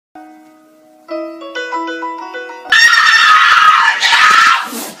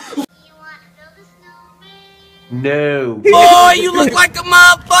No. Boy, you look like a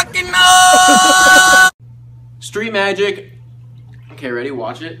motherfucking no! Street magic. Okay, ready?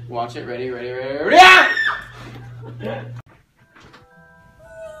 Watch it. Watch it. Ready? Ready? Ready? Ready? Yeah!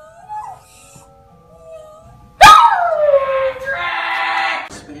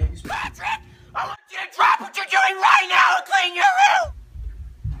 Patrick! I want you to drop what you're doing right now and clean your room!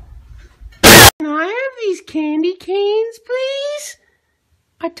 Can I have these candy canes, please?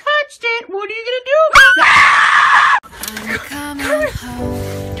 I touched it. What are you gonna do? Come here.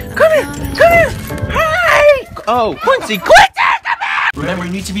 Come here. Hi. Oh, Quincy, Quincy, come here! Remember,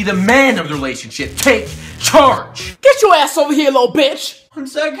 you need to be the man of the relationship. Take charge. Get your ass over here, little bitch. 1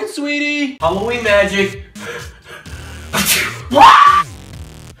 second, sweetie. Halloween magic.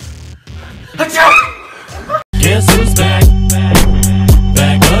 Guess who's back?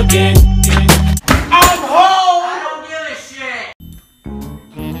 Back again. I'm home! I don't give a shit!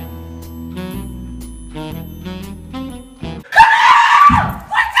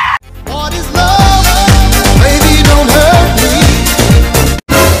 What is love? Baby, don't hurt me.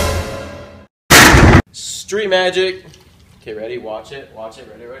 Street magic. Okay, ready? Watch it. Watch it.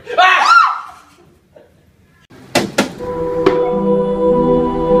 Ready? Ready? Ah!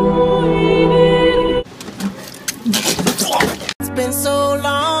 It's been so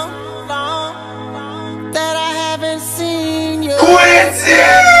long that I haven't seen you. Quincy!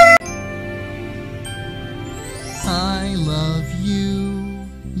 I love you,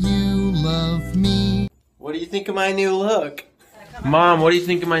 you love me. What do you think of my new look? Mom, what do you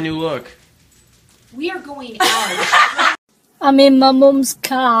think of my new look? We are going out. I'm in my mum's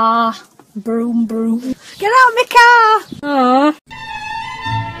car. Broom, broom. Get out of my car! Aww.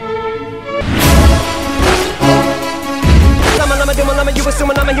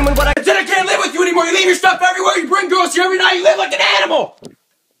 I said I can't live with you anymore. You leave your stuff everywhere. You bring girls here every night. You live like an animal.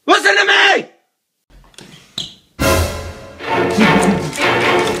 Listen to me.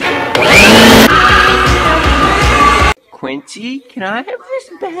 Quincy, can I have this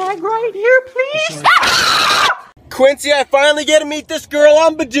bag right here, please? Quincy, I finally get to meet this girl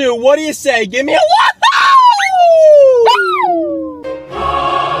on Badoo. What do you say? Give me a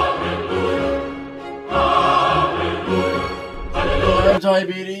I have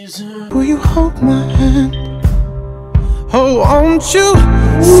diabetes. Will you hold my hand? Oh, won't you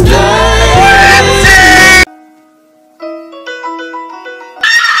stay?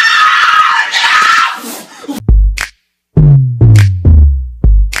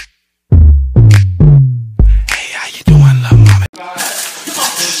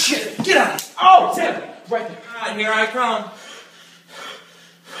 Get out. Oh, Tim. Right there. And here I come.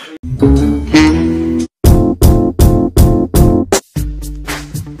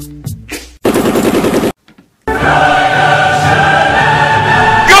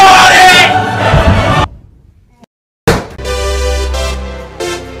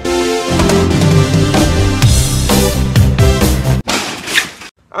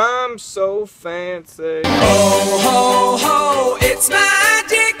 I'm so fancy. Ho, ho, ho, it's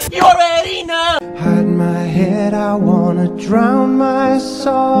magic. You already know. Hide my head, I wanna drown my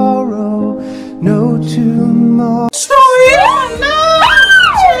sorrow. No tomorrow.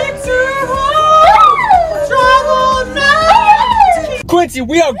 Quincy,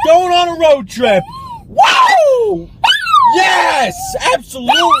 we are going on a road trip. Woo! Yes,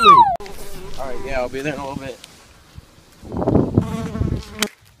 absolutely. All right, yeah, I'll be there in a little bit.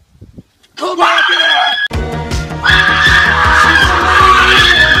 Come back here!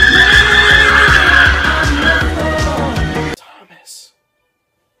 Thomas,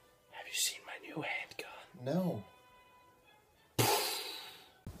 have you seen my new handgun? No.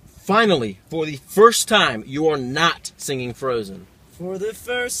 Finally, for the first time, you are not singing Frozen. For the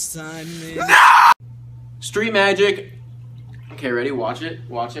first time in... No! Street magic. Okay, ready? Watch it.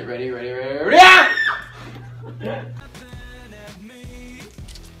 Watch it. Ready? Ready? Ready? Ready? Yeah!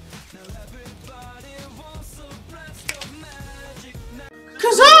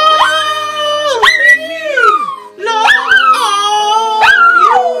 Cause I love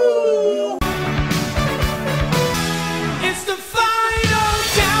you. It's the final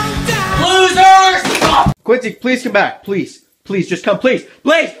countdown. Losers! Quincy, please come back. Please. Please, just come. Please.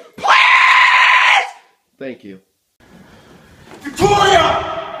 Please. Please! Thank you.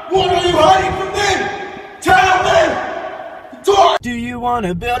 Victoria! What are you hiding from me? Tell me! Victoria! Do you want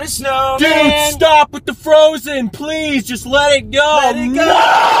to build a snowman? Dude, stop with the Frozen! Please, just let it go! Let it go.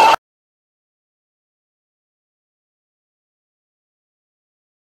 No!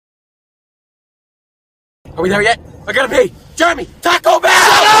 Are we there yet? I gotta pee. Jeremy, Taco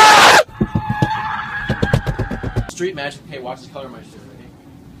Bell! Street magic. Hey, watch the color of my shirt,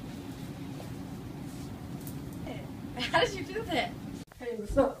 How did you do that? Hey,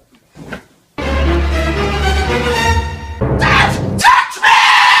 what's up?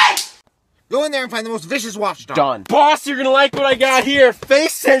 Go in there and find the most vicious watchdog. Done. Boss, you're gonna like what I got here.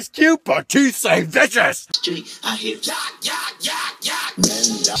 Face says cute, but teeth say vicious. Street, I hear yak, yak, yak, yak.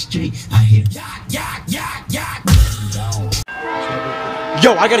 Men down. Street, I hear yak, yak, yak, yak. Men down.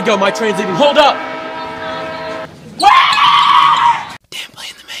 Yo, I gotta go. My train's leaving. Hold up. Damn,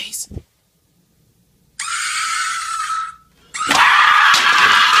 playing the maze.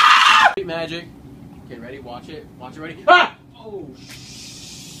 Magic. Okay, ready? Watch it. Watch it. Ready? Ah! Oh,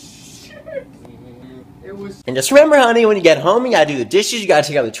 shit. It was. And just remember, honey, when you get home, you gotta do the dishes, you gotta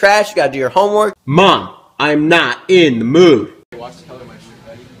take out the trash, you gotta do your homework. Mom, I'm not in the mood. Watch the color of my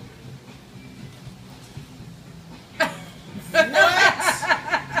shirt. Ready?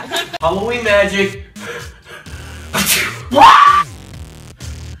 Halloween magic.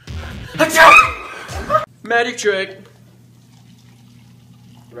 Magic trick.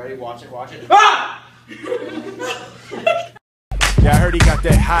 Ready? Watch it. Watch it. Ah! Yeah, I heard he got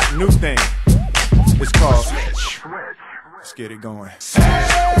that hot new thing. It's called Switch. Let's get it going.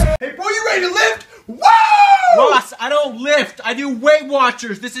 Hey, boy, you ready to lift? Whoa! Ross, I don't lift. I do Weight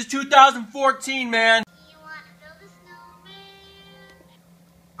Watchers. This is 2014, man. You wanna build a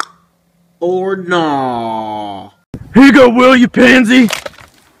snowman? Or no. Here you go, Will, you pansy.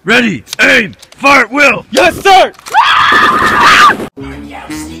 Ready, aim, fire, Will. Yes, sir! Yeah,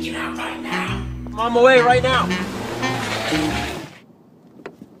 I'm sneaking out right now. I'm on my way right now.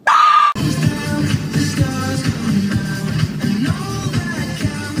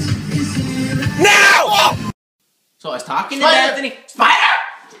 Now! So I was talking to Bethany. Spider!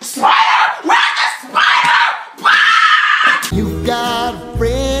 Spider! Where's the spider? You got a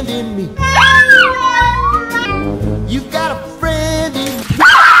friend in me. You got a friend in me.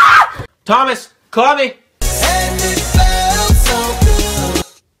 Thomas, call me. And it felt so good.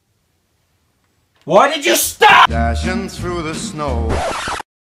 Why did you stop? Dashing through the snow.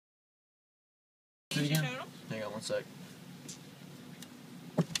 Do it again. Hang on 1 sec.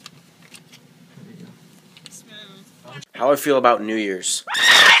 How I feel about New Year's.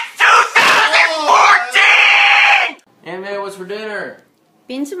 2014! And man, what's for dinner?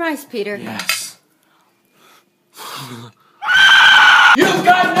 Beans and rice, Peter. Yes. You've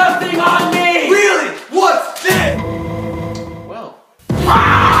got nothing on me! Really? What's this? Well.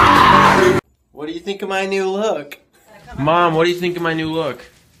 What do you think of my new look? Mom, what do you think of my new look?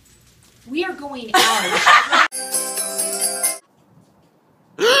 We are going out.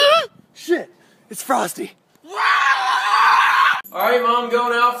 Shit, it's Frosty. Alright, Mom,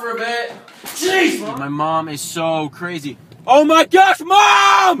 going out for a bit. Jeez! My mom is so crazy. Oh my gosh,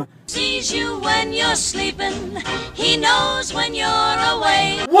 Mom! Sees you when you're sleeping. He knows when you're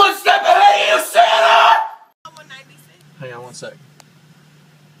away. One step ahead of you, Santa! Hang on 1 sec.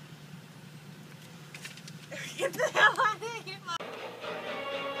 Get the hell out of here, Mom.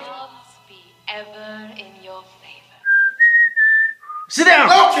 Loves be ever in your favor. Sit down!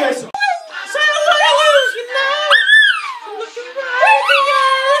 Okay, so.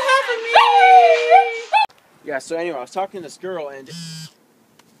 Yeah, so anyway, I was talking to this girl and...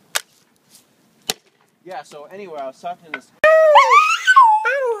 Yeah, so anyway, I was talking to this...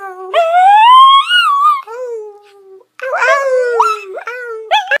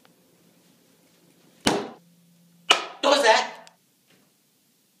 What was that?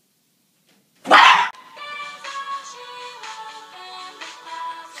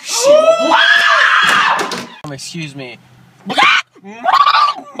 Excuse me.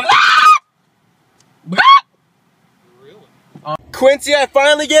 Quincy, I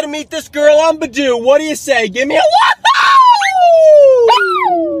finally get to meet this girl on Badoo. What do you say? Give me a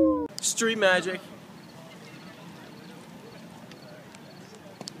wahoo! Street magic.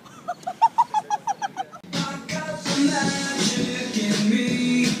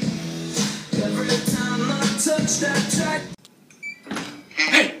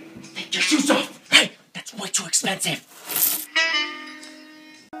 Hey, take your shoes off. Hey, that's way too expensive.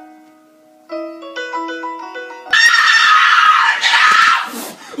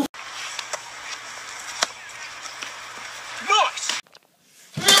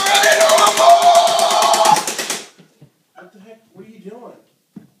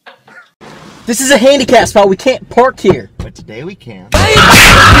 This is a handicap spot, we can't park here. But today we can.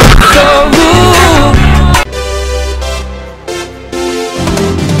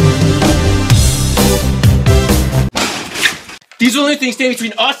 These are the only things standing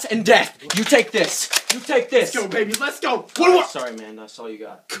between us and death. You take this. You take this. Let's go, baby, let's go. What do Oh, sorry, man. That's all you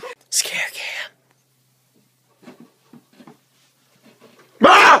got. Scare cam.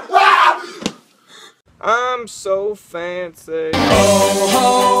 I'm so fancy. Ho,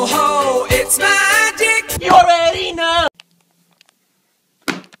 ho, ho, it's magic! You already know!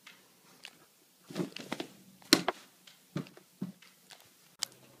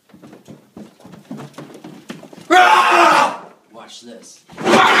 Watch this.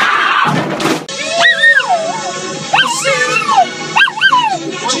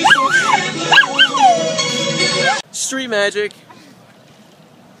 Street magic.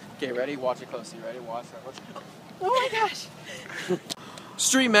 Okay, ready? Watch it closely. Ready? Watch it. Oh my gosh.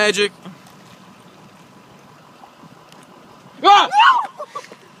 Street magic. Ah!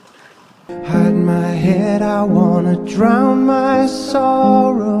 Hide my head, I wanna drown my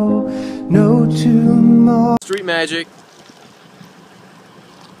sorrow. No tomorrow. Street magic.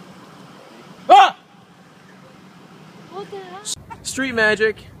 Ah! What the hell? Street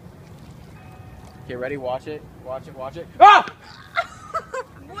magic. Okay, ready? Watch it. Watch it. Watch it. Ah!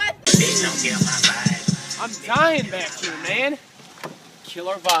 What? I'm dying back here, man.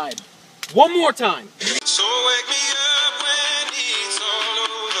 Killer vibe. One more time. So wake me up when it's all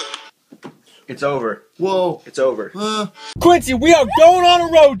over. It's over. Whoa. It's over. Quincy, we are going on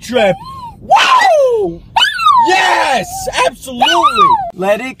a road trip. Woo! Yes, absolutely.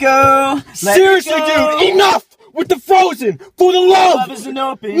 Let it go. Seriously, dude, enough with the Frozen. For the love. Love isn't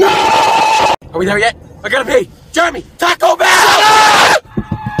open. No! Are we there yet? I gotta pee. Jeremy, Taco Bell!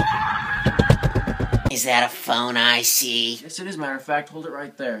 Is that a phone I see? Yes, it is. Matter of fact, hold it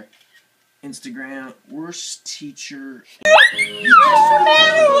right there. Instagram, worst teacher.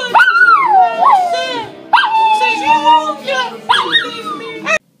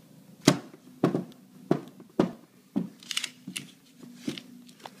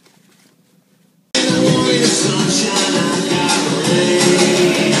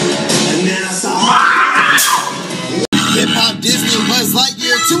 Hip-hop, Disney, Buzz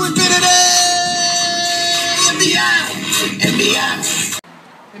Lightyear to infinity and beyond.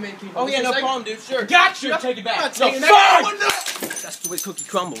 Hey, man, oh, yeah, no problem, dude. Sure. Gotcha. Take it back. I'm not taking No, that. fine. Oh, no. That's the way cookie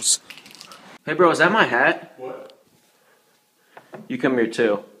crumbles. Hey, bro, is that my hat? What? You come here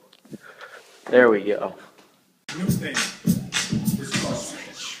too. There we go. New thing. It's called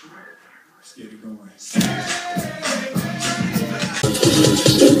Switch. Let's get it going.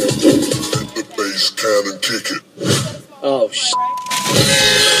 The bass cannon kick it. Oh, sh.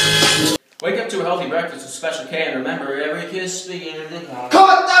 Wake up to a healthy breakfast with Special K, and remember, every kiss begins with a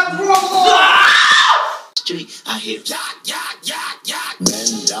Cut that problem! Street, I hear yak, yak, yak, yak.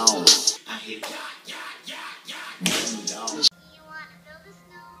 Men down. I hear yak, yak, yak, yak. Men down. You wanna build a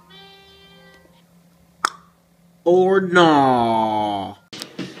snowman? Or no.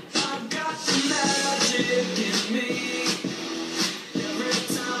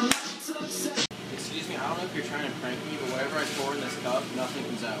 Excuse me, I don't know if you're trying to prank me, but whatever I pour in this cup, nothing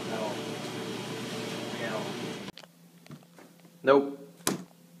comes out at all. At all. Nope.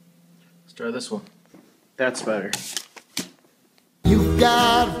 Let's try this one. That's better. You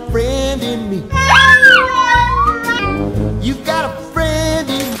got a friend in me. You got a friend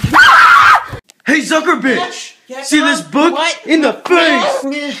in me. Hey, Zucker bitch! See this book? What? In the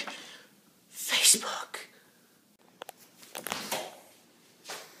face! Facebook.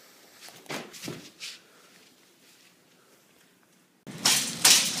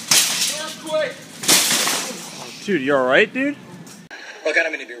 Dude, you alright, dude? Look, I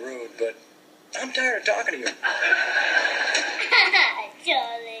don't mean to be rude, but I'm tired of talking to you.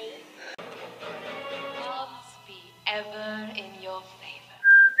 Jolly. Loves be ever in your favor.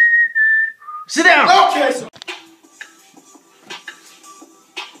 Sit down! Okay, so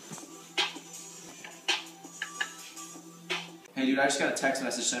Hey, dude, I just got a text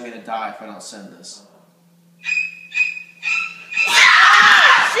message saying I'm gonna die if I don't send this.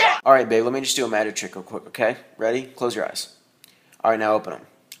 Alright, babe, let me just do a magic trick real quick, okay? Ready? Close your eyes. Alright, now open them.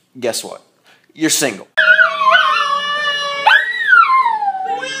 Guess what? You're single.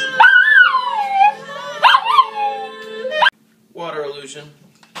 Water illusion.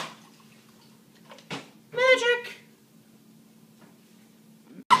 Magic.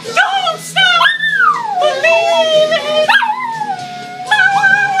 Don't stop believing.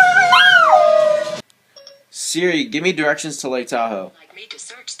 Siri, give me directions to Lake Tahoe. Like me to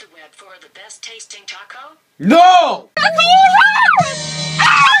search the web for the best tasting taco? No!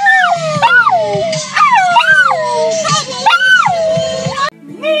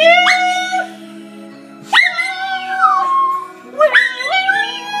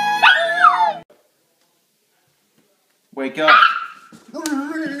 Wake up.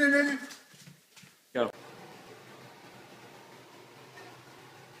 Go.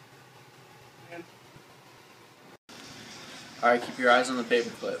 Alright, keep your eyes on the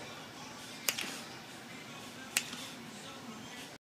paperclip.